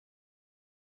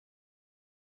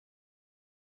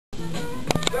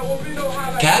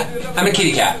cat, I'm a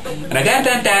kitty cat. And I dance,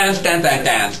 dance, dance, dance, dance,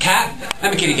 dance. Cat,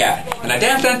 I'm a kitty cat. And I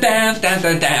dance, dance, dance, dance,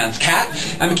 dance, dance.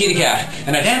 Cat, I'm a kitty cat.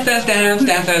 And I dance, dance, dance,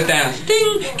 dance, dance, dance.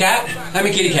 Ding! Cat, I'm a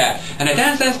kitty cat. And I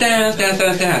dance, dance, dance, dance,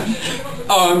 dance, dance.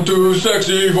 I'm too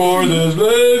sexy for this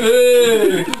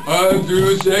baby. I'm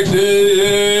too sexy.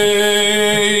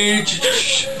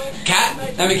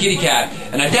 Cat, I'm a kitty cat.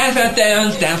 And I dance, dance,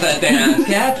 dance, dance, dance, dance.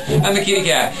 Cat, I'm a kitty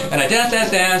cat. And I dance, dance,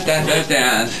 dance, dance, dance,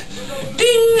 dance.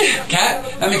 Ding! Cat,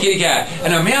 I'm a kitty cat.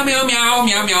 And I meow, meow, meow,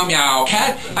 meow, meow, meow.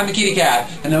 Cat, I'm a kitty cat.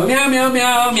 And I meow, meow,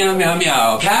 meow, meow, meow,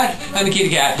 meow. Cat, I'm a kitty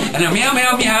cat. And I meow,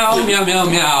 meow, meow, meow, meow,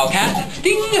 meow. Cat,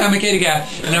 ding! I'm a kitty cat.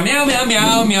 And I meow, meow,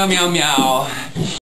 meow, meow, meow, meow.